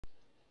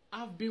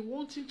I've been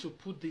wanting to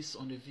put this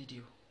on a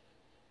video.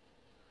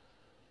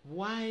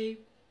 Why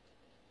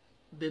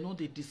they know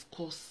they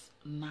discuss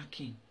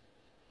knacking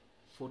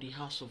for the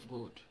house of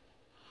God?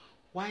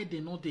 Why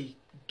they know they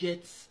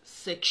get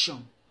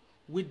section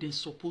where they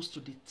supposed to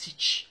they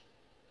teach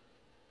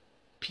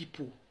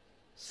people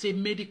say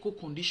medical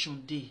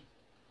condition dey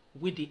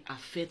where they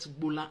affect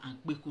gbola and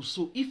kpeku.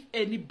 So if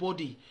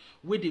anybody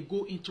where they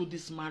go into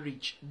this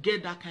marriage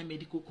get that kind of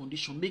medical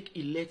condition, make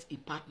it let a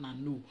partner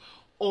know,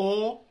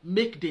 or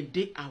make them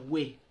dey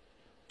aware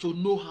to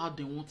know how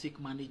they won't take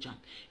manage am.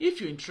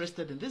 If you're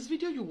interested in this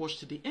video you watch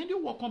today, and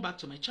you're welcome back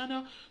to my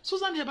channel.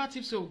 Susan Herbal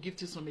Tips will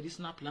give you some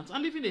medicinal plants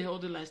and living a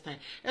healthy lifestyle,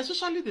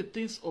 especially the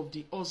things of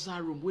the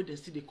other room where they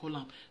see they call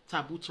them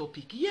taboo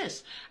topic.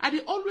 Yes, I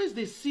always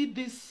they see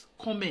this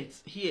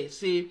comments here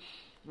say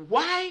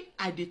why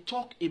I they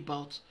talk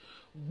about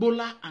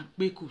gbola and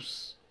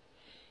kpekus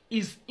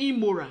is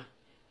immoral,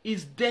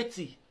 is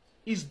dirty,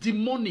 is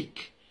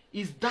demonic,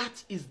 is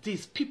that, is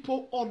this.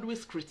 People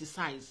always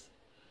criticize.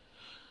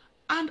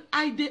 And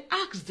I dey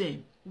ask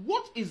them,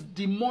 what is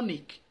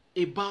demonic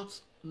about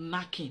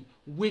knacking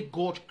where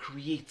God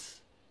creates?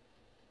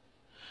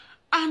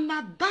 And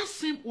na that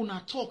same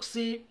una talk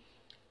say,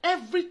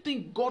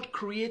 everything God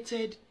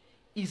created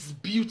is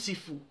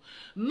beautiful.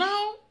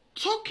 Now,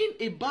 talking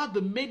about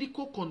the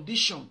medical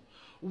condition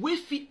wey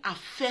fit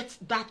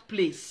affect that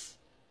place,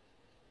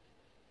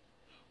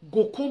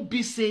 go come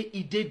be say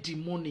e dey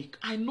demonic.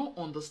 I no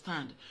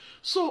understand.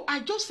 So I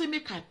just say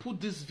make I put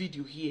this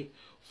video here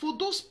for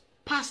those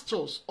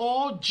pastors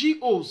or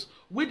GOs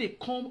where they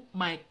come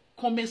my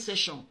comment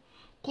section,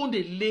 come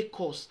they lay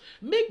course,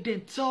 make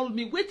them tell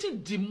me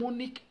wetin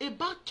demonic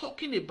about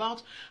talking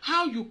about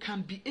how you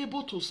can be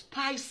able to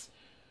spice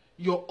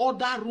your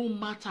other room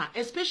matter,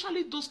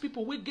 especially those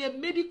people who get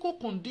medical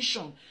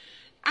condition.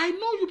 I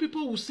know you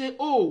people will say,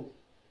 oh,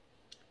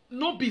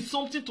 not be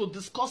something to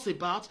discuss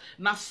about,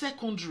 na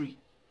secondary.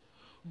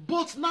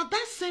 But now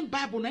that same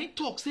Bible now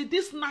talk say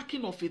this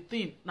knacking of a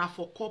thing now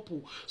for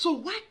couple. So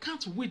why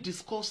can't we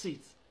discuss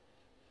it?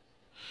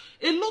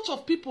 A lot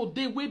of people,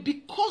 they will,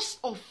 because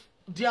of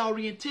their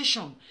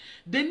orientation,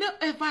 they never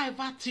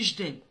ever teach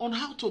them on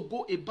how to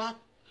go about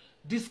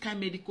this kind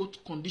of medical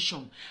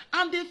condition.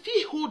 And they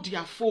feel hold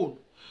their phone,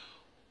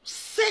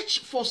 search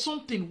for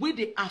something where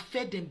they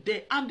affect them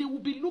there, and they will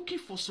be looking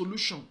for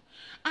solution.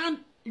 And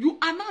you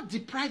are not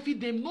depriving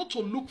them not to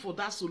look for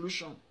that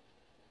solution.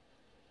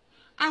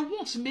 I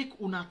want to make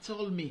una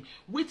tell me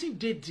wetin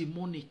dey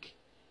demonic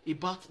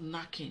about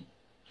knacking,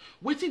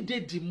 wetin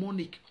dey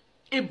demonic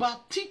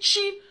about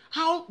teaching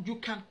how you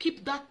can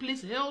keep that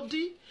place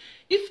healthy.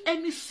 If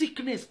any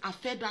sickness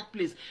affect that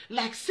place,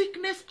 like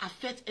sickness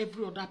affect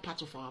every other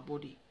part of our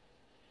body.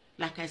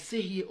 Like I say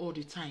here all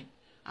the time,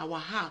 our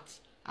heart,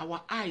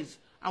 our eyes,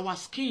 our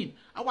skin,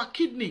 our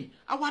kidney,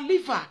 our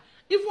liver,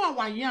 even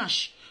our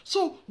yash.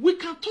 So we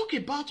can talk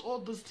about all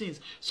these things.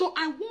 So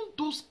I want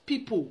those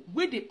people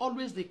where they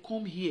always they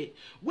come here,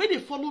 where they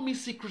follow me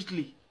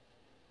secretly,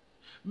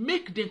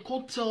 make them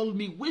come tell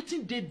me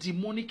wetin dey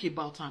demonic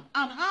about them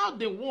and how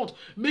they want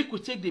make we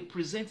take they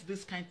present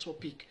this kind of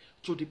topic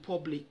to the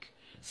public,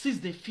 since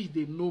they feel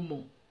they know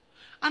more.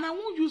 And I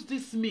won't use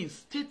this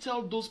means to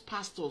tell those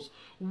pastors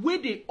where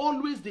they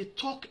always they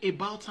talk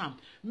about them,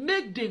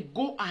 make them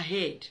go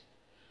ahead,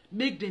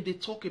 make them they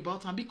talk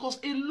about them, because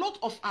a lot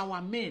of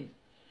our men,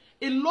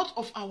 a lot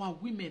of our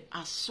women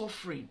are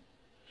suffering.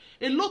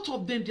 A lot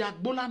of them, their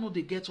gbola no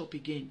they get up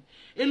again.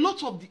 A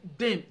lot of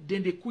them,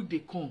 then they quick they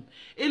come.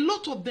 A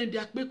lot of them,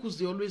 their kpekus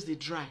they always they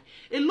dry.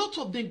 A lot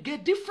of them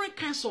get different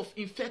kinds of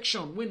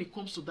infection when it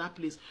comes to that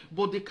place,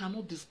 but they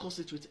cannot discuss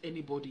it with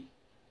anybody.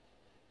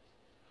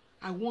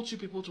 I want you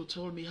people to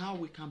tell me how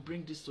we can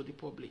bring this to the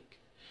public.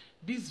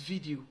 This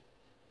video,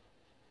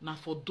 now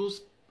for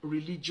those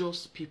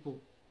religious people,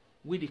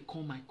 where they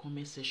come my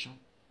comment section,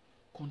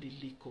 come the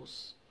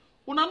Lakers.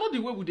 When I know the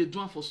way we they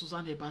do for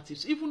Susan Herbal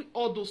Tips, even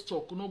all those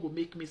talk no go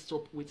make me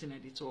stop waiting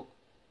at the talk.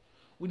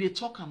 We they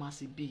talk am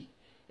as it be,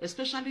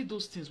 especially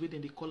those things where they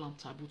call them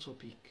taboo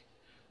topic.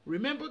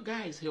 Remember,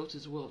 guys, health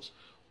is wealth.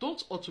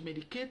 Don't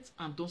auto-medicate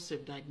and don't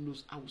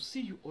self-diagnose. I will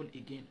see you all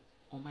again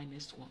on my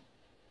next one.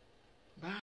 Bye.